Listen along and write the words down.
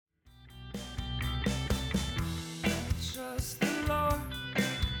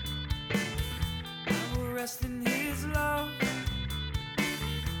rest in his love.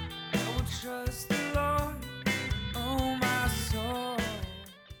 I will trust the Lord, oh my soul.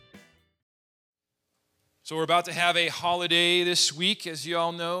 So we're about to have a holiday this week, as you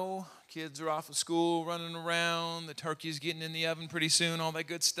all know. Kids are off of school, running around. The turkey's getting in the oven pretty soon, all that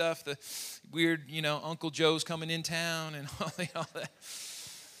good stuff. The weird, Uncle Joe's coming in town and all that.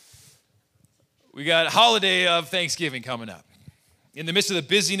 We got a holiday of Thanksgiving coming up. In the midst of the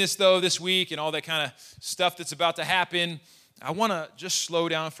busyness, though, this week and all that kind of stuff that's about to happen, I want to just slow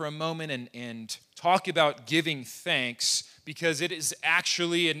down for a moment and talk about giving thanks, because it is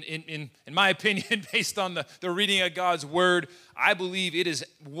actually, in my opinion, based on the reading of God's Word, I believe it is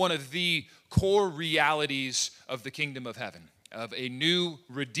one of the core realities of the kingdom of heaven, of a new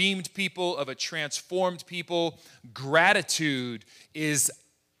redeemed people, of a transformed people. Gratitude is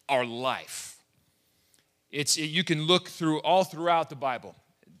our life. You can look all throughout the Bible.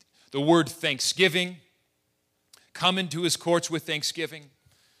 The word thanksgiving, come into his courts with thanksgiving.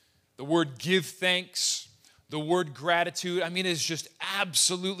 The word give thanks, the word gratitude. It's just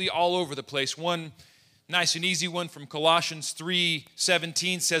absolutely all over the place. One nice and easy one from Colossians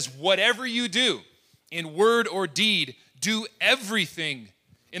 3:17 says, whatever you do in word or deed, do everything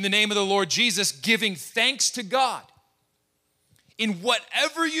in the name of the Lord Jesus, giving thanks to God. In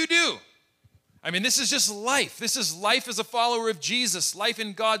whatever you do. This is just life. This is life as a follower of Jesus, life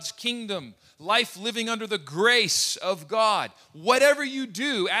in God's kingdom, life living under the grace of God. Whatever you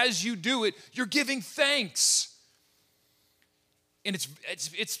do, as you do it, you're giving thanks. And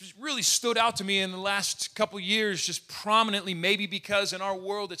it's really stood out to me in the last couple years, just prominently, maybe because in our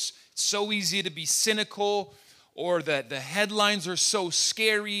world it's so easy to be cynical, or that the headlines are so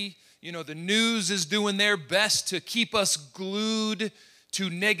scary. The news is doing their best to keep us glued to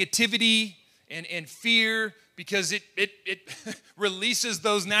negativity and fear, because it releases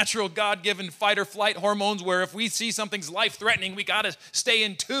those natural God-given fight or flight hormones, where if we see something's life-threatening, we got to stay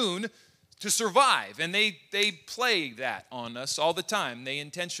in tune to survive. And they play that on us all the time. They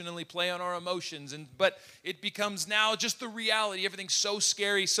intentionally play on our emotions, but it becomes now just the reality. Everything's so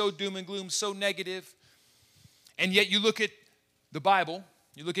scary, so doom and gloom, so negative. And yet you look at the Bible,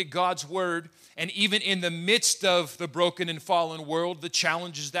 you look at God's Word, and even in the midst of the broken and fallen world, the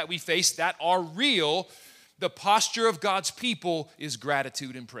challenges that we face that are real, the posture of God's people is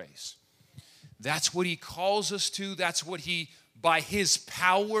gratitude and praise. That's what he calls us to. That's what he, by his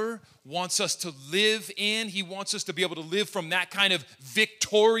power, wants us to live in. He wants us to be able to live from that kind of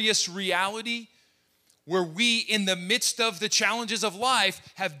victorious reality, where we, in the midst of the challenges of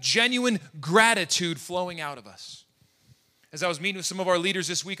life, have genuine gratitude flowing out of us. As I was meeting with some of our leaders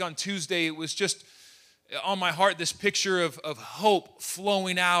this week on Tuesday, it was just on my heart, this picture of hope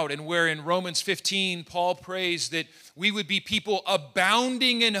flowing out, and where in Romans 15, Paul prays that we would be people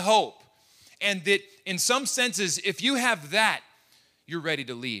abounding in hope, and that in some senses, if you have that, you're ready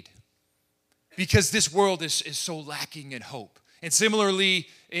to lead, because this world is so lacking in hope. And similarly,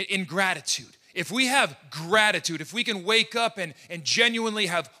 in gratitude. If we have gratitude, if we can wake up and genuinely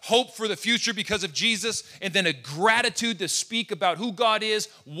have hope for the future because of Jesus, and then a gratitude to speak about who God is,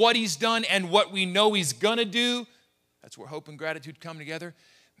 what he's done, and what we know he's going to do, that's where hope and gratitude come together.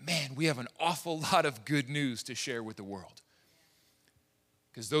 Man, we have an awful lot of good news to share with the world.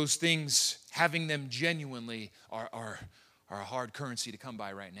 Because those things, having them genuinely, are a hard currency to come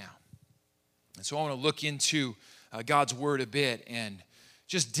by right now. And so I want to look into God's Word a bit and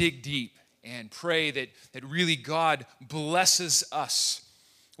just dig deep and pray that really God blesses us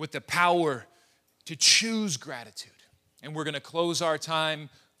with the power to choose gratitude. And we're going to close our time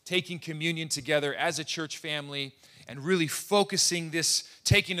taking communion together as a church family, and really focusing this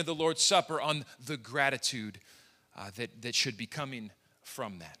taking of the Lord's Supper on the gratitude that should be coming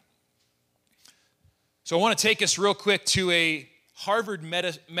from that. So I want to take us real quick to a Harvard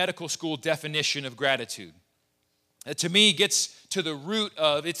Medical School definition of gratitude. That to me gets to the root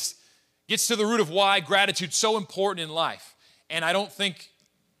of why gratitude's so important in life. And I don't think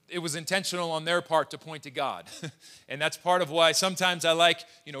it was intentional on their part to point to God. And that's part of why sometimes I like,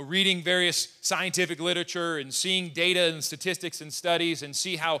 reading various scientific literature and seeing data and statistics and studies, and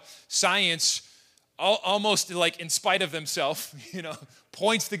see how science, almost like in spite of themselves,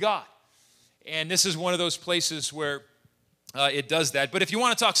 points to God. And this is one of those places where it does that. But if you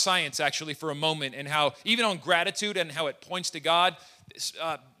want to talk science actually for a moment, and how even on gratitude and how it points to God,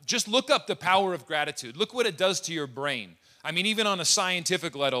 just look up the power of gratitude. Look what it does to your brain. Even on a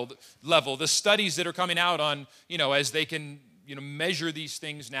scientific level, the studies that are coming out on, as they can, measure these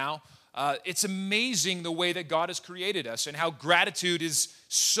things now, it's amazing the way that God has created us, and how gratitude is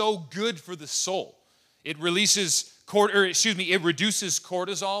so good for the soul. It reduces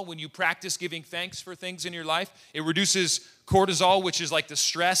cortisol when you practice giving thanks for things in your life. It reduces cortisol, which is like the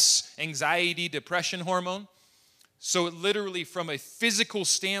stress, anxiety, depression hormone. So it literally, from a physical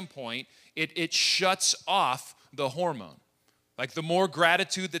standpoint, it shuts off the hormone. Like the more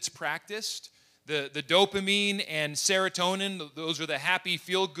gratitude that's practiced, the dopamine and serotonin, those are the happy,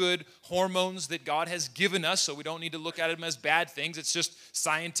 feel-good hormones that God has given us, so we don't need to look at them as bad things. It's just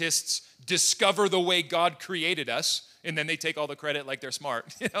scientists discover the way God created us, and then they take all the credit like they're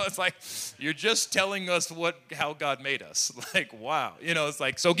smart. It's like, you're just telling us how God made us. Like, wow. It's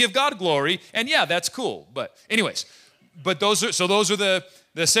like, so give God glory, and yeah, that's cool. But anyways, those are the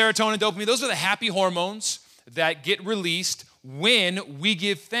serotonin, dopamine, those are the happy hormones that get released when we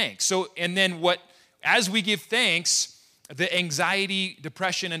give thanks. So, and then as we give thanks, the anxiety,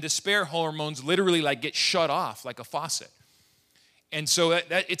 depression, and despair hormones literally like get shut off like a faucet. And so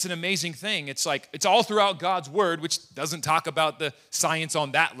it's an amazing thing. It's like, it's all throughout God's word, which doesn't talk about the science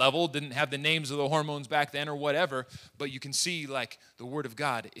on that level, didn't have the names of the hormones back then or whatever, but you can see like the word of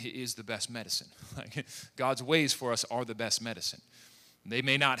God is the best medicine. Like God's ways for us are the best medicine. They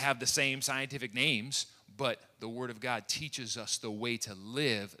may not have the same scientific names, but the Word of God teaches us the way to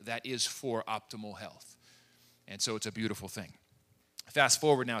live that is for optimal health. And so it's a beautiful thing. Fast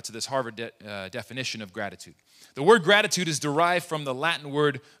forward now to this Harvard definition of gratitude. The word gratitude is derived from the Latin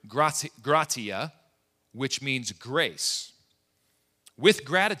word gratia, which means grace. With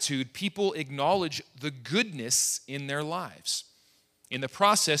gratitude, people acknowledge the goodness in their lives. In the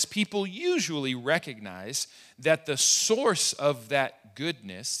process, people usually recognize that the source of that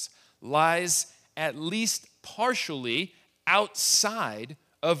goodness lies at least partially outside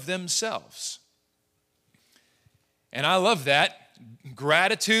of themselves. And I love that.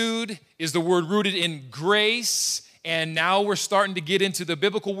 Gratitude is the word rooted in grace, and now we're starting to get into the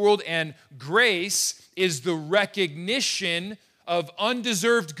biblical world, and grace is the recognition of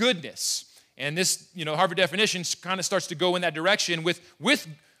undeserved goodness. And this, Harvard definition kind of starts to go in that direction. With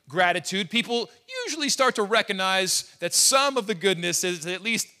gratitude, people usually start to recognize that some of the goodness is at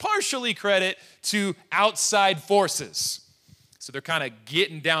least partially credit to outside forces. So they're kind of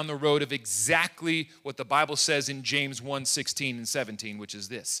getting down the road of exactly what the Bible says in James 1:16 and 17, which is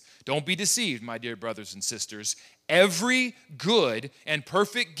this: don't be deceived, my dear brothers and sisters. Every good and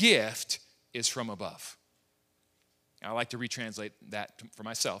perfect gift is from above. I like to retranslate that for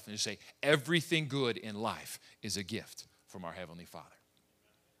myself and just say, everything good in life is a gift from our Heavenly Father.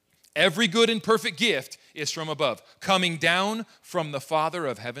 Every good and perfect gift is from above, coming down from the Father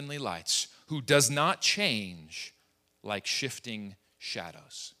of heavenly lights, who does not change like shifting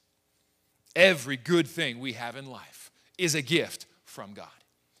shadows. Every good thing we have in life is a gift from God,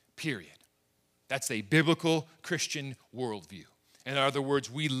 period. That's a biblical Christian worldview. In other words,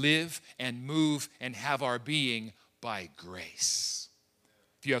 we live and move and have our being by grace.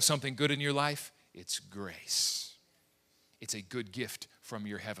 If you have something good in your life, it's grace. It's a good gift from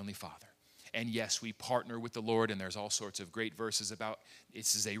your Heavenly Father. And yes, we partner with the Lord, and there's all sorts of great verses about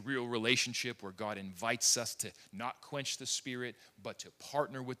this is a real relationship where God invites us to not quench the Spirit, but to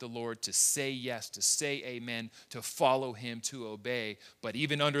partner with the Lord, to say yes, to say amen, to follow Him, to obey. But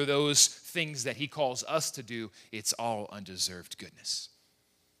even under those things that He calls us to do, it's all undeserved goodness.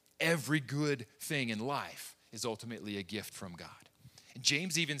 Every good thing in life is ultimately a gift from God. And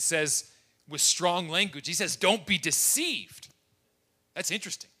James even says, with strong language, he says, don't be deceived. That's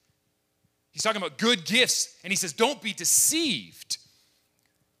interesting. He's talking about good gifts, and he says, don't be deceived.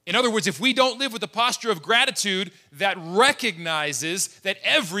 In other words, if we don't live with a posture of gratitude that recognizes that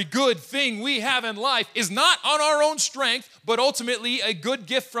every good thing we have in life is not on our own strength, but ultimately a good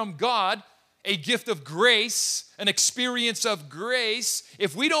gift from God, a gift of grace, an experience of grace,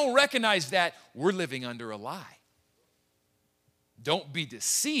 if we don't recognize that, we're living under a lie. Don't be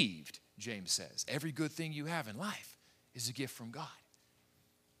deceived, James says. Every good thing you have in life is a gift from God.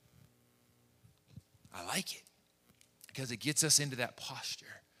 I like it because it gets us into that posture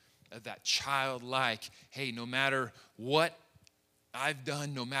of that childlike, hey, no matter what I've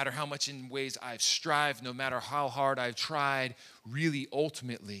done, no matter how much in ways I've strived, no matter how hard I've tried, really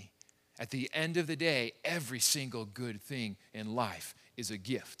ultimately, at the end of the day, every single good thing in life is a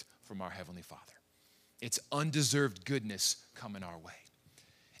gift from our Heavenly Father. It's undeserved goodness coming our way.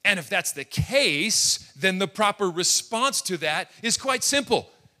 And if that's the case, then the proper response to that is quite simple.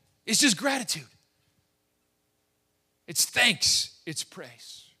 It's just gratitude. It's thanks, it's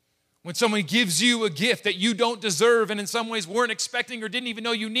praise. When someone gives you a gift that you don't deserve and in some ways weren't expecting or didn't even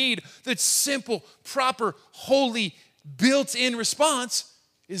know you need, the simple, proper, holy, built-in response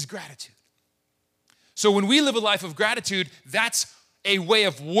is gratitude. So when we live a life of gratitude, that's a way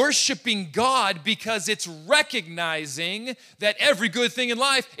of worshiping God because it's recognizing that every good thing in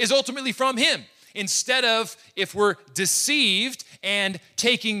life is ultimately from Him. Instead of, if we're deceived and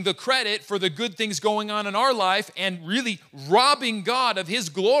taking the credit for the good things going on in our life and really robbing God of His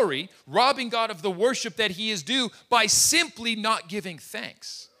glory, robbing God of the worship that He is due by simply not giving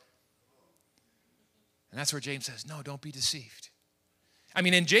thanks. And that's where James says, no, don't be deceived. I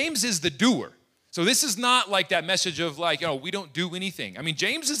mean, and James is the doer. So this is not like that message of like, we don't do anything. I mean,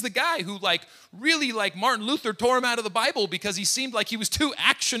 James is the guy who really Martin Luther tore him out of the Bible because he seemed like he was too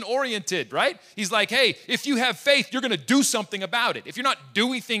action-oriented, right? He's like, hey, if you have faith, you're going to do something about it. If you're not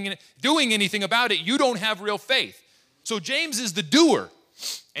doing anything about it, you don't have real faith. So James is the doer.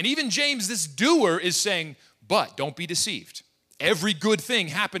 And even James, this doer, is saying, but don't be deceived. Every good thing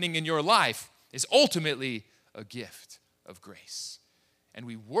happening in your life is ultimately a gift of grace. And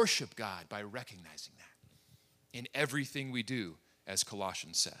we worship God by recognizing that in everything we do, as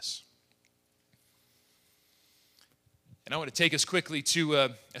Colossians says. And I want to take us quickly to a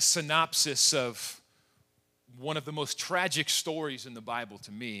synopsis of one of the most tragic stories in the Bible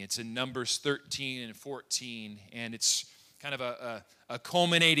to me. It's in Numbers 13 and 14, and it's kind of a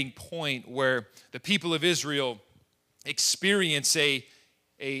culminating point where the people of Israel experience a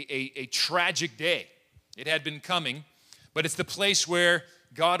tragic day. It had been coming. But it's the place where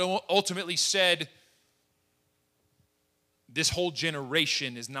God ultimately said, this whole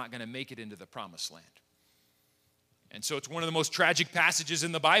generation is not going to make it into the promised land. And so it's one of the most tragic passages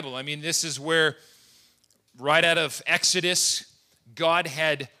in the Bible. I mean, this is where, right out of Exodus, God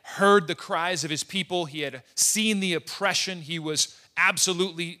had heard the cries of His people. He had seen the oppression. He was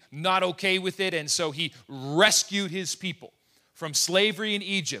absolutely not okay with it. And so He rescued His people from slavery in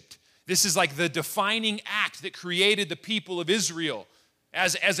Egypt. This is like the defining act that created the people of Israel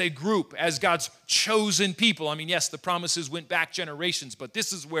as a group, as God's chosen people. I mean, yes, the promises went back generations, but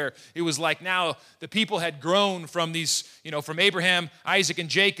this is where it was like now the people had grown from these, from Abraham, Isaac, and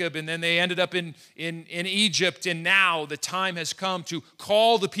Jacob, and then they ended up in Egypt, and now the time has come to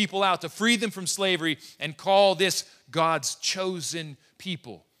call the people out, to free them from slavery, and call this God's chosen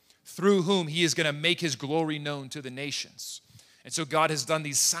people, through whom He is going to make His glory known to the nations. And so God has done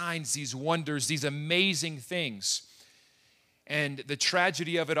these signs, these wonders, these amazing things. And the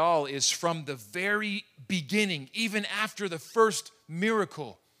tragedy of it all is from the very beginning, even after the first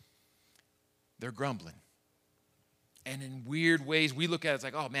miracle, they're grumbling. And in weird ways, we look at it, it's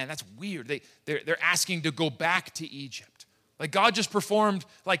like, oh man, that's weird. They're asking to go back to Egypt. Like God just performed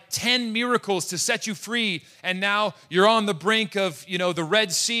like 10 miracles to set you free, and now you're on the brink of, the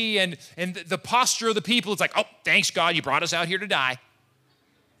Red Sea, and the posture of the people, it's like, oh, thanks God, you brought us out here to die.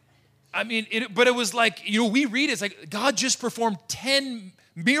 I mean, but it was like, we read it, it's like God just performed 10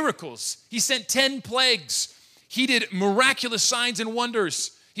 miracles. He sent 10 plagues. He did miraculous signs and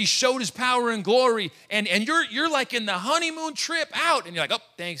wonders. He showed His power and glory, and you're like in the honeymoon trip out, and you're like, oh,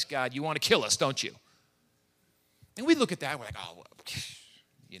 thanks God, you want to kill us, don't you? And we look at that, we're like, oh,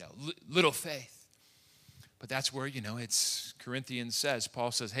 little faith. But that's where, it's Corinthians says,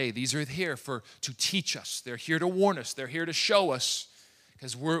 Paul says, hey, these are here to teach us. They're here to warn us. They're here to show us,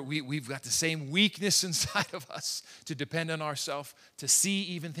 because we've got the same weakness inside of us to depend on ourselves, to see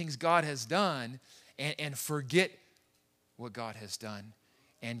even things God has done and forget what God has done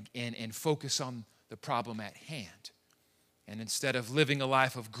and focus on the problem at hand. And instead of living a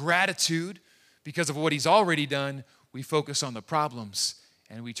life of gratitude because of what He's already done, we focus on the problems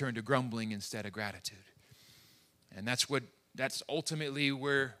and we turn to grumbling instead of gratitude. And that's ultimately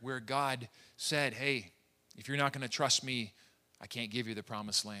where God said, hey, if you're not going to trust me, I can't give you the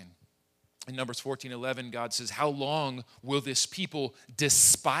promised land. In Numbers 14:11, God says, how long will this people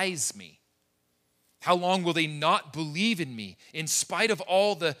despise me? How long will they not believe in me in spite of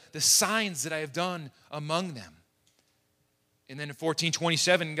all the signs that I have done among them? And then in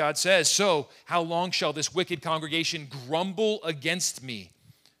 14:27, God says, so how long shall this wicked congregation grumble against me?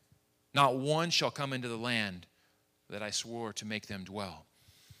 Not one shall come into the land that I swore to make them dwell.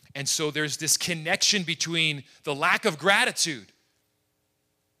 And so there's this connection between the lack of gratitude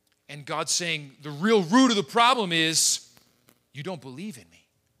and God saying the real root of the problem is you don't believe in me.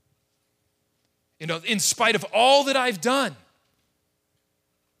 In spite of all that I've done,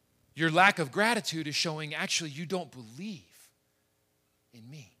 your lack of gratitude is showing actually you don't believe in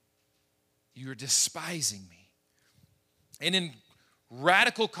me. You're despising me. And in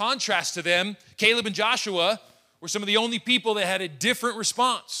radical contrast to them, Caleb and Joshua were some of the only people that had a different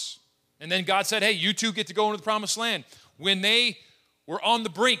response. And then God said, hey, you two get to go into the promised land. When they were on the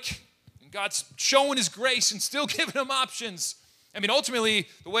brink, and God's showing His grace and still giving them options. I mean, ultimately,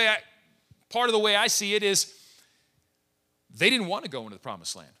 part of the way I see it is they didn't want to go into the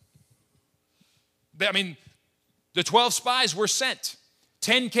promised land. The 12 spies were sent.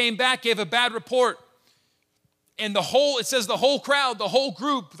 10 came back, gave a bad report. And it says the whole crowd, the whole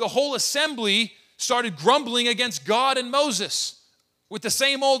group, the whole assembly started grumbling against God and Moses with the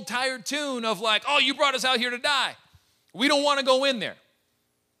same old tired tune of like, oh, you brought us out here to die. We don't want to go in there.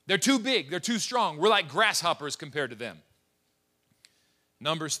 They're too big. They're too strong. We're like grasshoppers compared to them.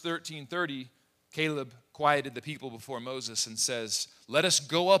 Numbers 13:30, Caleb quieted the people before Moses and says, let us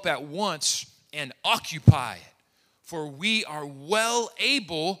go up at once and occupy it, for we are well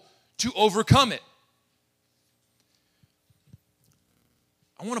able to overcome it.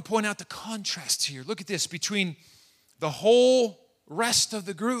 I want to point out the contrast here. Look at this between the whole rest of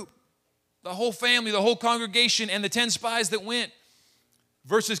the group, the whole family, the whole congregation, and the 10 spies that went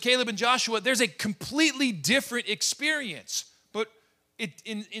versus Caleb and Joshua. There's a completely different experience, but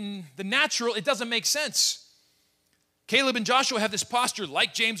in the natural, it doesn't make sense. Caleb and Joshua have this posture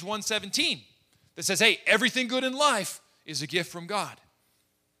like James 1:17 that says, hey, everything good in life is a gift from God.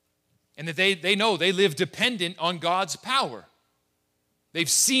 And that they know they live dependent on God's power. They've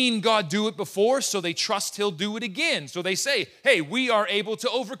seen God do it before, so they trust he'll do it again. So they say, hey, we are able to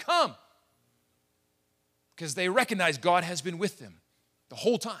overcome. Because they recognize God has been with them the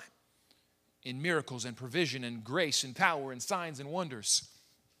whole time in miracles and provision and grace and power and signs and wonders.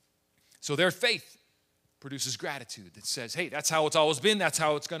 So their faith produces gratitude that says, hey, that's how it's always been, that's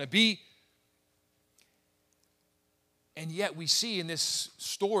how it's going to be. And yet we see in this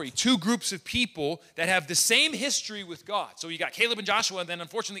story two groups of people that have the same history with God. So you got Caleb and Joshua, and then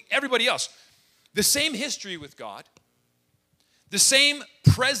unfortunately everybody else. The same history with God, the same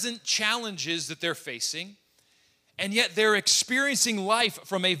present challenges that they're facing, and yet they're experiencing life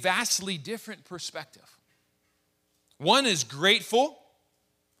from a vastly different perspective. One is grateful,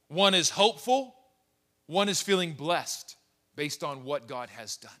 one is hopeful, one is feeling blessed based on what God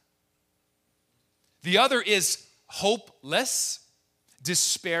has done. The other is hopeless,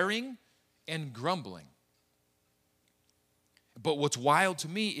 despairing, and grumbling. But what's wild to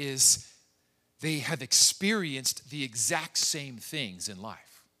me is they have experienced the exact same things in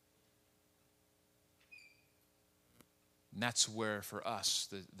life. And that's where, for us,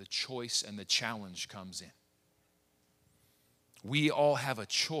 the choice and the challenge comes in. We all have a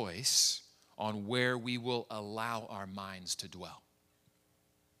choice on where we will allow our minds to dwell.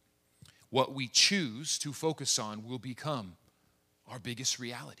 What we choose to focus on will become our biggest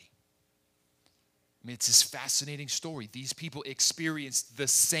reality. I mean, it's this fascinating story. These people experienced the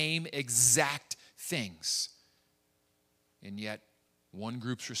same exact things. And yet, one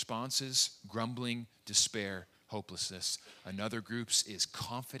group's response is grumbling, despair, hopelessness. Another group's is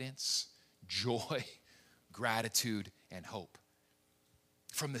confidence, joy, gratitude, and hope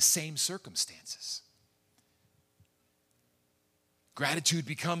from the same circumstances. Gratitude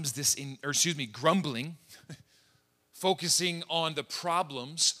becomes grumbling, focusing on the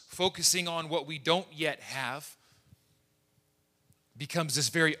problems, focusing on what we don't yet have, becomes this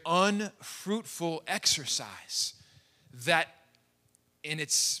very unfruitful exercise that in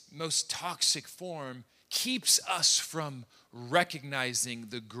its most toxic form keeps us from recognizing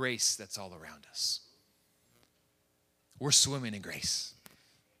the grace that's all around us. We're swimming in grace.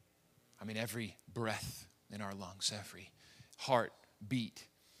 I mean, every breath in our lungs, every heart beat,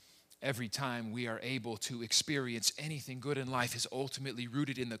 every time we are able to experience anything good in life is ultimately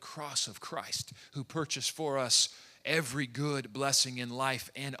rooted in the cross of Christ, who purchased for us every good blessing in life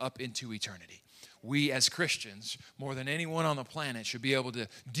and up into eternity. We as Christians, more than anyone on the planet, should be able to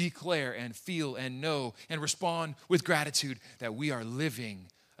declare and feel and know and respond with gratitude that we are living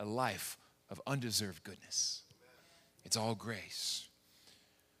a life of undeserved goodness. It's all grace.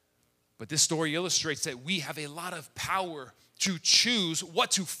 But this story illustrates that we have a lot of power to choose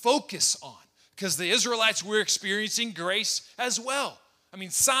what to focus on, because the Israelites were experiencing grace as well. I mean,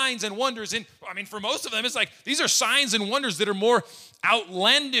 signs and wonders. And for most of them, it's like these are signs and wonders that are more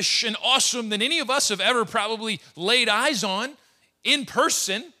outlandish and awesome than any of us have ever probably laid eyes on in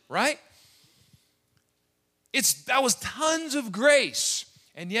person, right? That was tons of grace.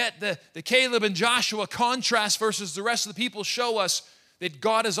 And yet the Caleb and Joshua contrast versus the rest of the people show us that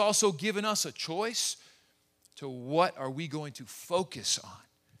God has also given us a choice to what are we going to focus on.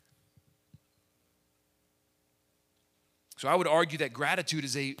 So I would argue that gratitude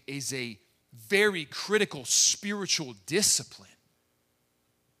is a very critical spiritual discipline.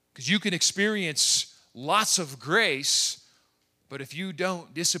 Because you can experience lots of grace, but if you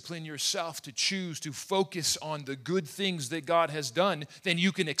don't discipline yourself to choose to focus on the good things that God has done, then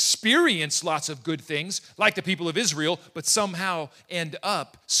you can experience lots of good things like the people of Israel, but somehow end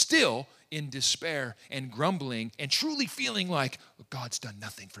up still in despair and grumbling and truly feeling like God's done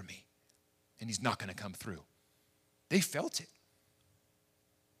nothing for me and he's not going to come through. They felt it.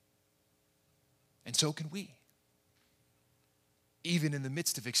 And so can we, even in the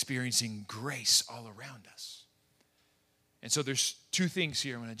midst of experiencing grace all around us. And so there's two things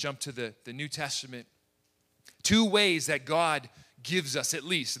here. I'm going to jump to the New Testament. Two ways that God gives us, at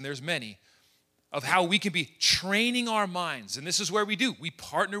least, and there's many, of how we can be training our minds. And this is where we do. We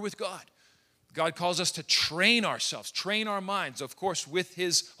partner with God. God calls us to train ourselves, train our minds, of course, with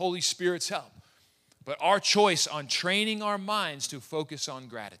his Holy Spirit's help. But our choice on training our minds to focus on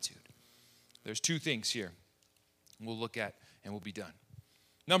gratitude. There's two things here we'll look at and we'll be done.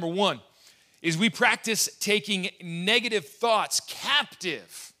 Number one is we practice taking negative thoughts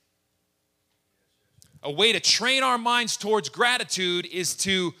captive. A way to train our minds towards gratitude is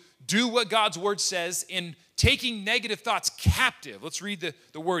to do what God's word says in taking negative thoughts captive. Let's read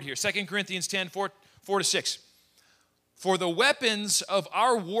the word here. 2 Corinthians 10, 4-6. For the weapons of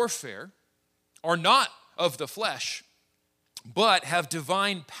our warfare are not of the flesh, but have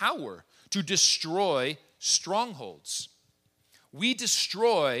divine power to destroy strongholds. We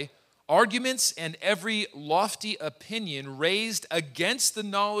destroy arguments and every lofty opinion raised against the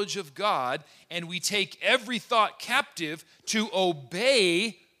knowledge of God, and we take every thought captive to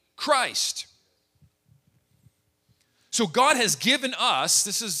obey Christ. So God has given us,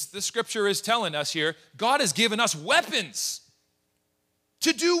 the scripture is telling us here, God has given us weapons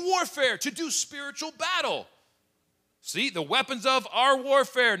to do warfare, to do spiritual battle. See, the weapons of our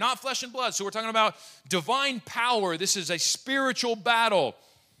warfare, not flesh and blood. So we're talking about divine power. This is a spiritual battle.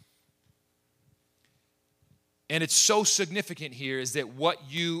 And it's so significant here is that what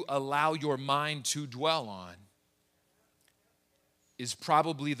you allow your mind to dwell on is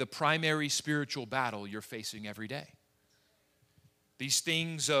probably the primary spiritual battle you're facing every day. These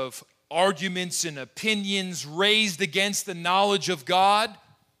things of arguments and opinions raised against the knowledge of God,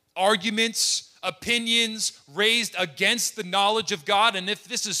 arguments, opinions raised against the knowledge of God. And if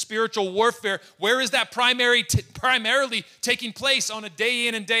this is spiritual warfare, where is that primarily taking place on a day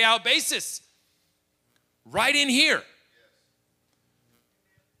in and day out basis? Right in here.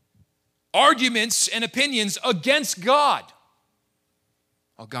 Arguments and opinions against God.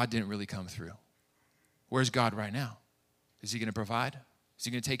 Oh, God didn't really come through. Where's God right now? Is he going to provide? Is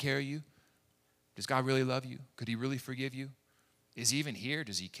he going to take care of you? Does God really love you? Could he really forgive you? Is he even here?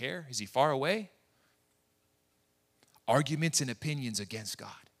 Does he care? Is he far away? Arguments and opinions against God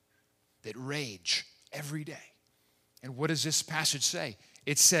that rage every day. And what does this passage say?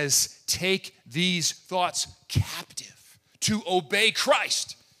 It says, take these thoughts captive to obey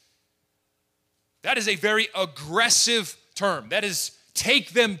Christ. That is a very aggressive term. That is,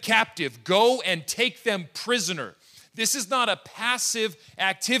 take them captive. Go and take them prisoner. This is not a passive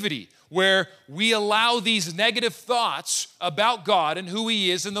activity where we allow these negative thoughts about God and who he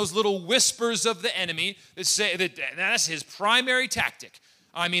is and those little whispers of the enemy that say that that's his primary tactic.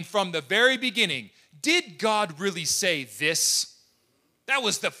 I mean, from the very beginning, did God really say this? That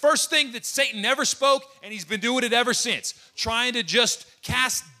was the first thing that Satan ever spoke, and he's been doing it ever since, trying to just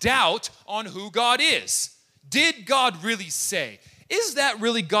cast doubt on who God is. Did God really say? Is that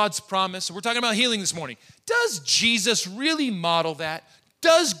really God's promise? We're talking about healing this morning. Does Jesus really model that?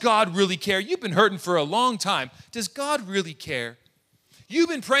 Does God really care? You've been hurting for a long time. Does God really care? You've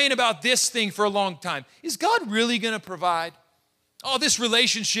been praying about this thing for a long time. Is God really going to provide? Oh, this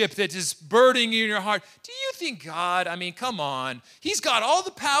relationship that is burdening you in your heart. Do you think God, I mean, come on. He's got all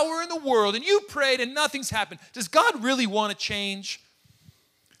the power in the world, and you prayed and nothing's happened. Does God really want to change?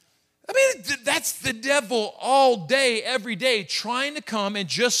 I mean, that's the devil all day, every day, trying to come and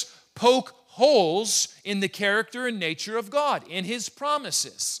just poke holes in the character and nature of God, in his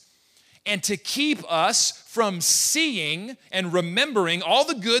promises, and to keep us from seeing and remembering all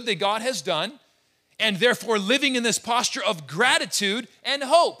the good that God has done, and therefore living in this posture of gratitude and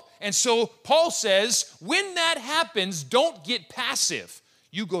hope. And so Paul says, when that happens, don't get passive.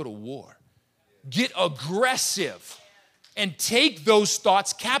 You go to war. Get aggressive and take those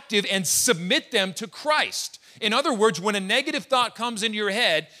thoughts captive and submit them to Christ. In other words, when a negative thought comes into your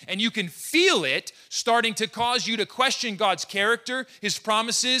head and you can feel it starting to cause you to question God's character, his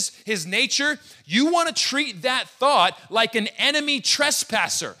promises, his nature, you want to treat that thought like an enemy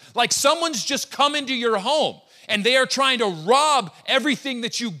trespasser, like someone's just come into your home and they are trying to rob everything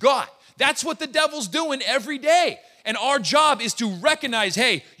that you got. That's what the devil's doing every day. And our job is to recognize,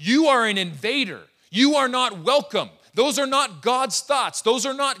 hey, you are an invader. You are not welcome. Those are not God's thoughts. Those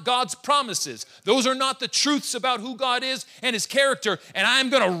are not God's promises. Those are not the truths about who God is and his character. And I'm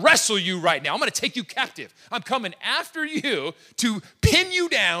going to wrestle you right now. I'm going to take you captive. I'm coming after you to pin you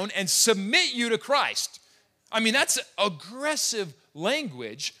down and submit you to Christ. I mean, that's aggressive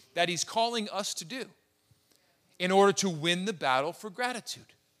language that he's calling us to do in order to win the battle for gratitude.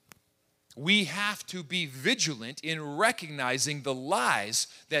 We have to be vigilant in recognizing the lies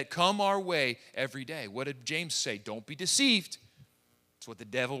that come our way every day. What did James say? Don't be deceived. It's what the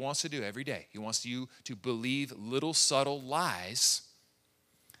devil wants to do every day. He wants you to believe little subtle lies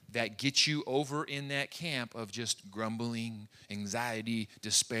that get you over in that camp of just grumbling, anxiety,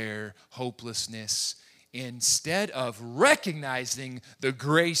 despair, hopelessness, instead of recognizing the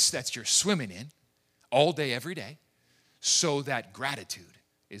grace that you're swimming in all day, every day, so that gratitude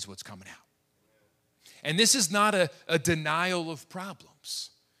is what's coming out. And this is not a denial of problems.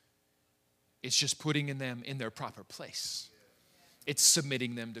 It's just putting them in their proper place. It's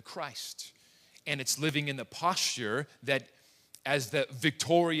submitting them to Christ. And it's living in the posture that, as the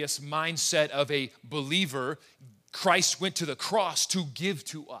victorious mindset of a believer, Christ went to the cross to give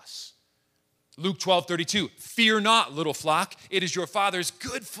to us. Luke 12:32, fear not, little flock. It is your Father's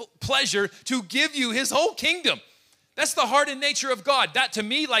good pleasure to give you his whole kingdom. That's the heart and nature of God. That, to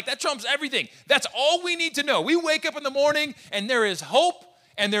me, that trumps everything. That's all we need to know. We wake up in the morning and there is hope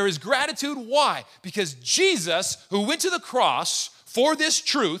and there is gratitude. Why? Because Jesus, who went to the cross for this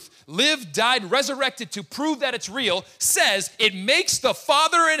truth, lived, died, resurrected to prove that it's real, says it makes the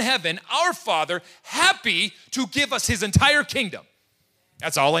Father in heaven, our Father, happy to give us his entire kingdom.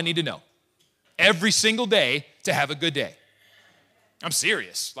 That's all I need to know. Every single day to have a good day. I'm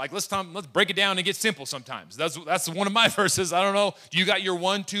serious. Let's break it down and get simple sometimes. That's one of my verses. I don't know. You got your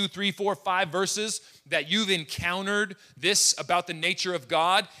 1, 2, 3, 4, 5 verses that you've encountered this about the nature of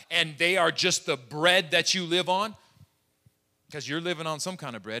God, and they are just the bread that you live on? Because you're living on some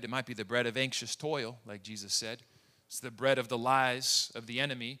kind of bread. It might be the bread of anxious toil, like Jesus said. It's the bread of the lies of the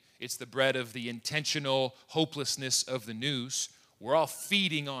enemy. It's the bread of the intentional hopelessness of the news. We're all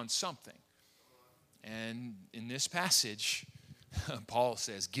feeding on something. And in this passage, Paul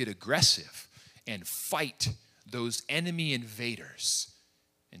says, get aggressive and fight those enemy invaders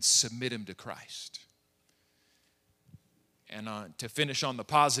and submit them to Christ. And to finish on the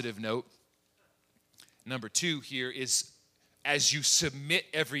positive note, number 2 here is, as you submit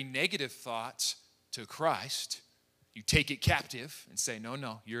every negative thought to Christ, you take it captive and say,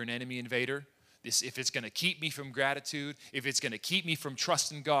 no, you're an enemy invader. If it's going to keep me from gratitude, if it's going to keep me from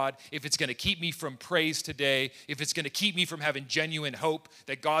trusting God, if it's going to keep me from praise today, if it's going to keep me from having genuine hope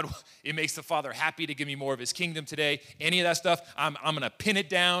that God, it makes the Father happy to give me more of his kingdom today, any of that stuff, I'm going to pin it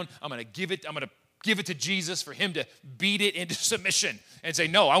down. I'm going to give it to Jesus for him to beat it into submission and say,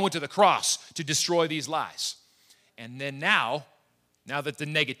 no, I went to the cross to destroy these lies. And then now that the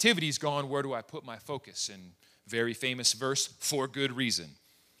negativity's gone, where do I put my focus? And very famous verse, for good reason.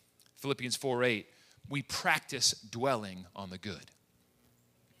 Philippians 4:8, we practice dwelling on the good.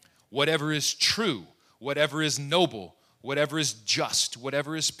 Whatever is true, whatever is noble, whatever is just,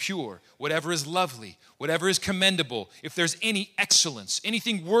 whatever is pure, whatever is lovely, whatever is commendable, if there's any excellence,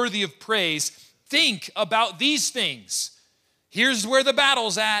 anything worthy of praise, think about these things. Here's where the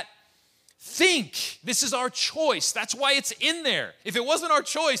battle's at. Think. This is our choice. That's why it's in there. If it wasn't our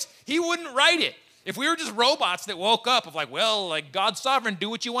choice, he wouldn't write it. If we were just robots that woke up of God's sovereign, do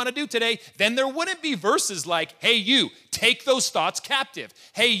what you want to do today, then there wouldn't be verses like, hey, you, take those thoughts captive.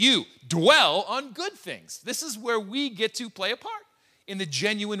 Hey, you, dwell on good things. This is where we get to play a part in the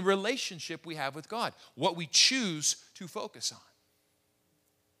genuine relationship we have with God, what we choose to focus on.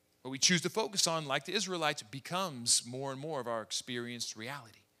 What we choose to focus on, like the Israelites, becomes more and more of our experienced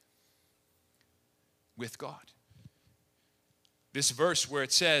reality with God. This verse where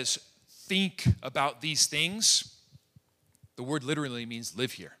it says, think about these things, the word literally means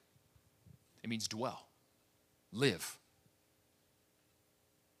live here. It means dwell, live.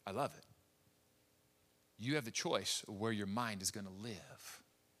 I love it. You have the choice of where your mind is going to live.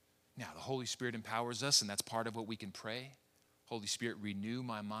 Now, the Holy Spirit empowers us, and that's part of what we can pray. Holy Spirit, renew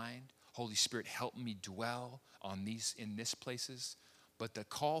my mind. Holy Spirit, help me dwell in these places. But the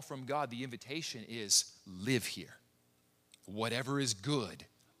call from God, the invitation is live here. Whatever is good,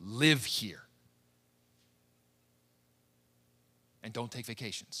 live here. And don't take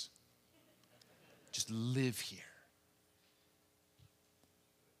vacations. Just live here.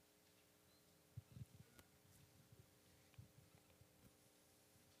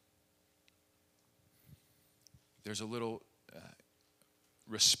 There's a little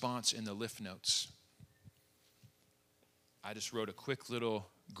response in the lift notes. I just wrote a quick little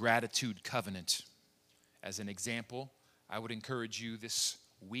gratitude covenant as an example, I would encourage you this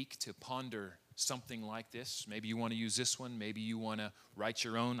week to ponder something like this. Maybe you want to use this one. Maybe you want to write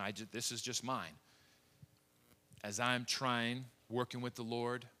your own. This is just mine. As I'm trying, working with the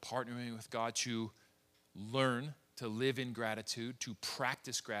Lord, partnering with God to learn to live in gratitude, to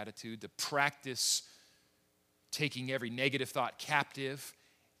practice taking every negative thought captive,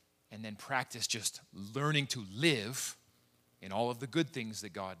 and then practice just learning to live in all of the good things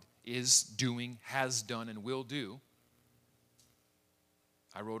that God is doing, has done, and will do.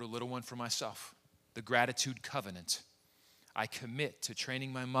 I wrote a little one for myself, the Gratitude Covenant. I commit to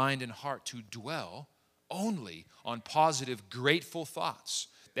training my mind and heart to dwell only on positive, grateful thoughts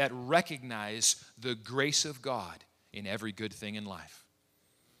that recognize the grace of God in every good thing in life.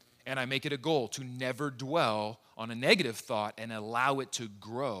 And I make it a goal to never dwell on a negative thought and allow it to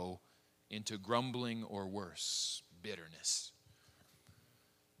grow into grumbling or worse, bitterness.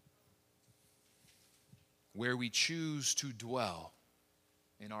 Where we choose to dwell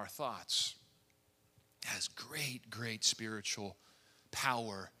in our thoughts has great, great spiritual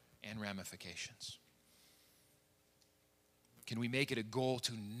power and ramifications. Can we make it a goal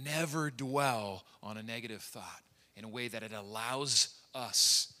to never dwell on a negative thought in a way that it allows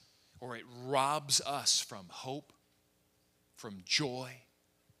us, or it robs us from hope, from joy,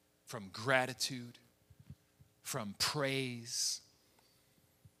 from gratitude, from praise?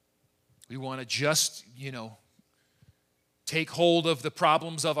 We want to just, take hold of the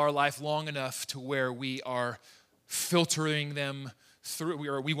problems of our life long enough to where we are filtering them through,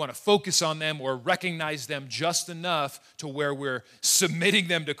 or we want to focus on them or recognize them just enough to where we're submitting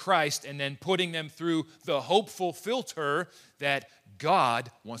them to Christ and then putting them through the hopeful filter that God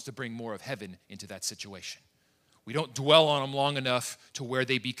wants to bring more of heaven into that situation. We don't dwell on them long enough to where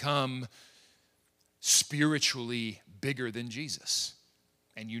they become spiritually bigger than Jesus.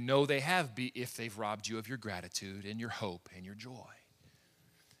 And they have if they've robbed you of your gratitude and your hope and your joy.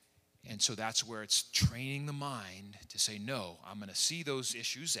 And so that's where it's training the mind to say, no, I'm going to see those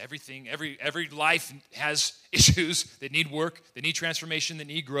issues. Every life has issues that need work, that need transformation, that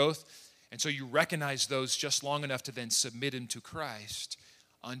need growth. And so you recognize those just long enough to then submit them to Christ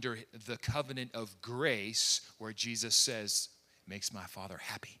under the covenant of grace, where Jesus says, makes my Father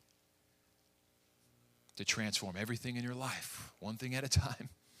happy to transform everything in your life, one thing at a time,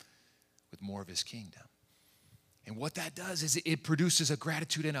 with more of his kingdom. And what that does is it produces a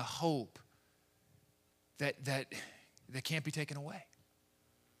gratitude and a hope that can't be taken away.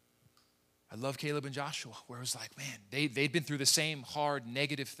 I love Caleb and Joshua, where it was like, man, they'd been through the same hard,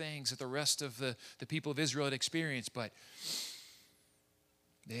 negative things that the rest of the people of Israel had experienced, but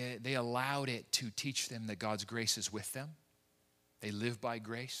they allowed it to teach them that God's grace is with them. They live by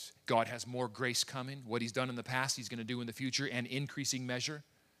grace. God has more grace coming. What he's done in the past, he's going to do in the future, and increasing measure.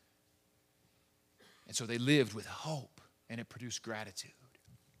 And so they lived with hope, and it produced gratitude.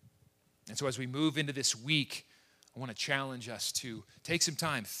 And so as we move into this week, I want to challenge us to take some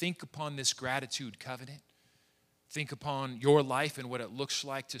time, think upon this gratitude covenant. Think upon your life and what it looks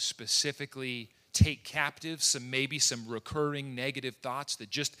like to specifically take captive some recurring negative thoughts that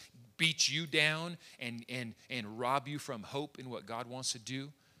just beat you down and rob you from hope in what God wants to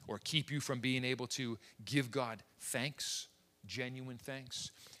do, or keep you from being able to give God thanks, genuine thanks.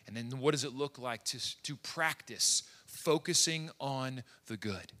 And then what does it look like to practice focusing on the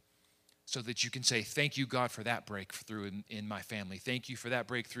good, so that you can say, thank you, God, for that breakthrough in my family. Thank you for that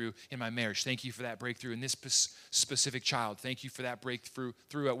breakthrough in my marriage. Thank you for that breakthrough in this specific child. Thank you for that breakthrough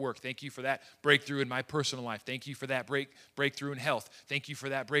at work. Thank you for that breakthrough in my personal life. Thank you for that breakthrough in health. Thank you for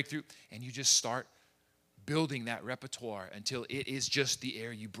that breakthrough. And you just start building that repertoire until it is just the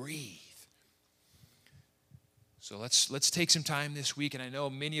air you breathe. So let's take some time this week, and I know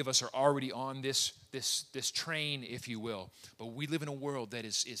many of us are already on this train, if you will, but we live in a world that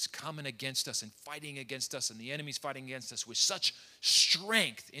is coming against us and fighting against us, and the enemy's fighting against us with such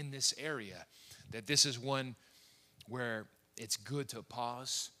strength in this area that this is one where it's good to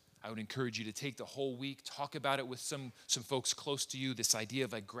pause. I would encourage you to take the whole week, talk about it with some folks close to you, this idea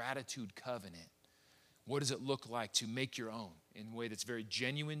of a gratitude covenant. What does it look like to make your own in a way that's very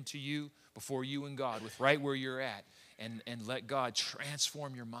genuine to you, before you and God, with right where you're at, and let God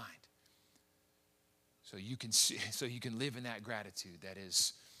transform your mind so you can live in that gratitude that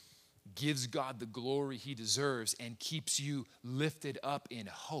gives God the glory he deserves and keeps you lifted up in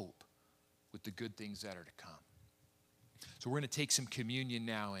hope with the good things that are to come. So we're going to take some communion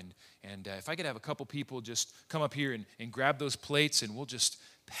now, and if I could have a couple people just come up here and grab those plates, and we'll just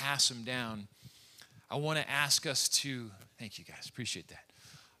pass them down. I want to ask us to, thank you guys, appreciate that.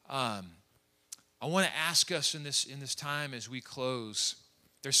 I want to ask us in this time as we close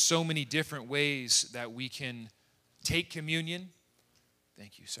There's so many different ways that we can take communion.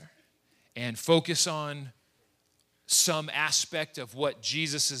 Thank you, sir. And focus on some aspect of what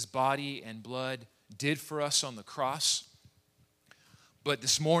Jesus' body and blood did for us on the cross. But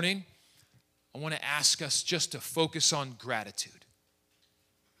this morning, I want to ask us just to focus on gratitude.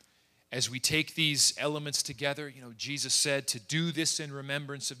 As we take these elements together, Jesus said to do this in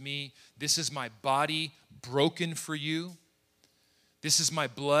remembrance of me. This is my body broken for you. This is my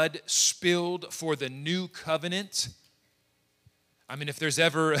blood spilled for the new covenant. I mean, if there's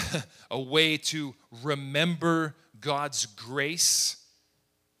ever a way to remember God's grace,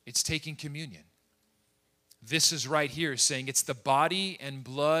 it's taking communion. This is right here saying it's the body and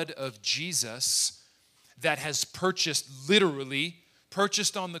blood of Jesus that has literally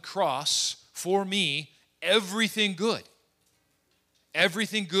purchased on the cross for me everything good.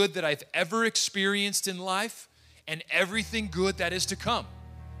 Everything good that I've ever experienced in life and everything good that is to come.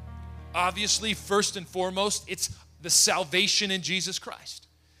 Obviously, first and foremost, it's the salvation in Jesus Christ.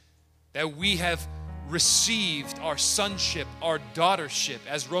 That we have received our sonship, our daughtership.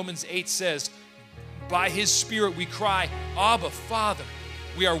 As Romans 8 says, by His Spirit we cry, Abba, Father.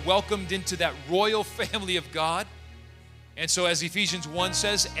 We are welcomed into that royal family of God. And so as Ephesians 1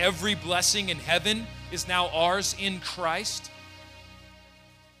 says, every blessing in heaven is now ours in Christ.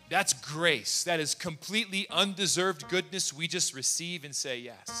 That's grace. That is completely undeserved goodness we just receive and say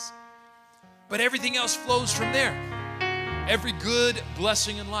yes. But everything else flows from there. Every good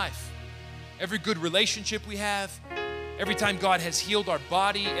blessing in life, every good relationship we have, every time God has healed our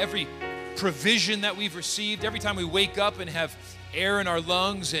body, every provision that we've received, every time we wake up and have air in our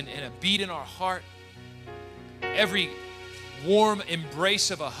lungs and a beat in our heart, every warm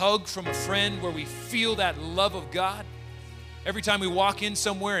embrace of a hug from a friend where we feel that love of God, every time we walk in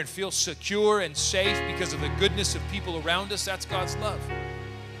somewhere and feel secure and safe because of the goodness of people around us, that's God's love.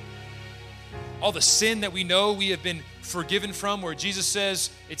 All the sin that we know we have been forgiven from, where Jesus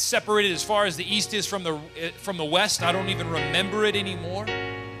says it's separated as far as the east is from the west. I don't even remember it anymore.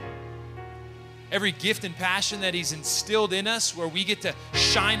 Every gift and passion that He's instilled in us, where we get to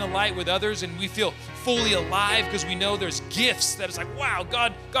shine a light with others and we feel fully alive because we know there's gifts that it's like, wow,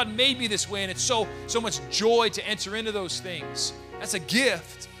 God made me this way, and it's so much joy to enter into those things. That's a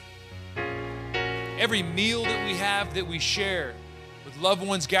gift. Every meal that we have, that we share with loved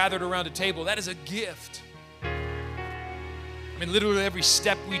ones gathered around a table, that is a gift. I mean, literally every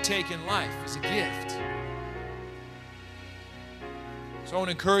step we take in life is a gift. So I want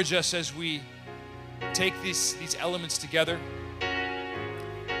to encourage us as we take these elements together.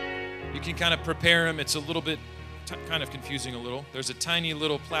 You can kind of prepare them. It's a little bit kind of confusing a little. There's a tiny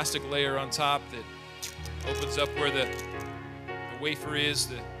little plastic layer on top that opens up where the wafer is,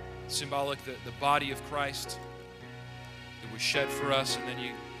 the symbolic, the body of Christ that was shed for us. And then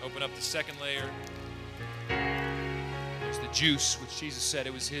you open up the second layer. There's the juice, which Jesus said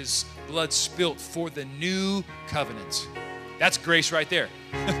it was His blood spilt for the new covenant. That's grace right there.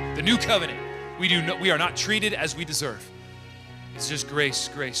 The new covenant. We are not treated as we deserve. It's just grace,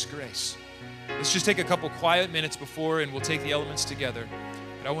 grace, grace. Let's just take a couple quiet minutes before, and we'll take the elements together.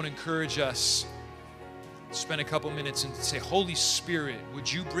 But I want to encourage us to spend a couple minutes and say, Holy Spirit,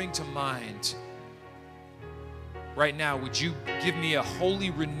 would you bring to mind right now, would you give me a holy,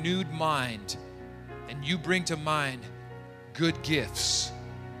 renewed mind, and you bring to mind good gifts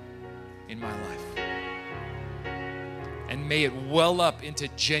in my life. And may it well up into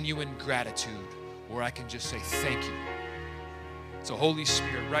genuine gratitude where I can just say thank you. So Holy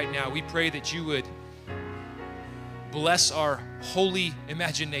Spirit, right now, we pray that you would bless our holy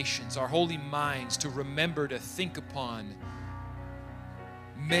imaginations, our holy minds to remember to think upon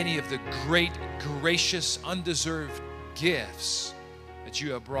many of the great, gracious, undeserved gifts that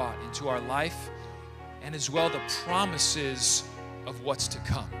you have brought into our life, and as well the promises of what's to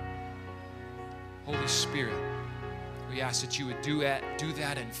come. Holy Spirit, we ask that you would do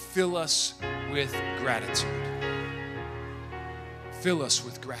that and fill us with gratitude. Fill us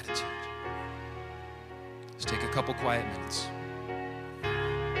with gratitude. Let's take a couple quiet minutes.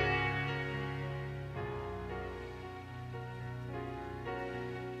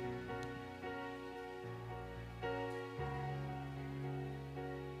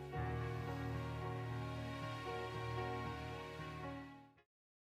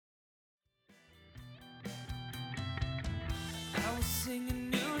 I will sing a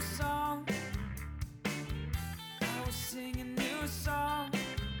new song. I will sing a new